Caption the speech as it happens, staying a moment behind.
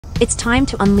It's time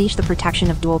to unleash the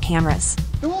protection of dual cameras.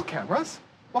 Dual cameras?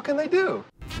 What can they do?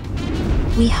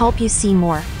 We help you see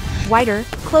more. Wider,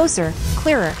 closer,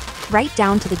 clearer, right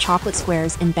down to the chocolate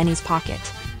squares in Benny's pocket.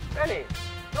 Benny,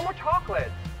 no more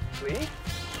chocolate, please.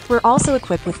 We're also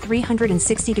equipped with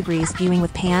 360 degrees viewing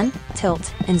with pan,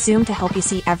 tilt, and zoom to help you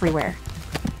see everywhere.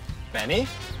 Benny?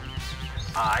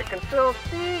 I can still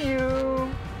see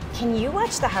you. Can you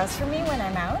watch the house for me when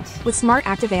I'm out? With smart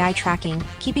active AI tracking,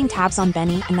 keeping tabs on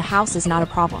Benny and the house is not a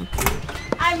problem.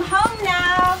 I'm home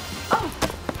now. Oh,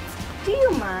 do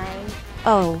you mind?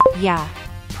 Oh, yeah.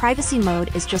 Privacy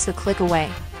mode is just a click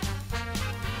away.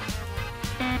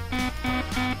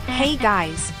 Hey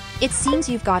guys! It seems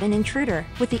you've got an intruder.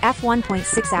 With the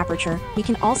f1.6 aperture, we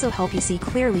can also help you see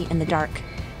clearly in the dark.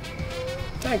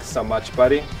 Thanks so much,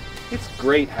 buddy. It's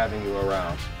great having you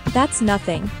around. That's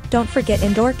nothing. Don't forget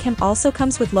indoor cam also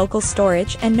comes with local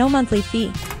storage and no monthly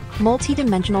fee.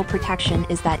 Multi-dimensional protection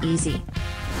is that easy.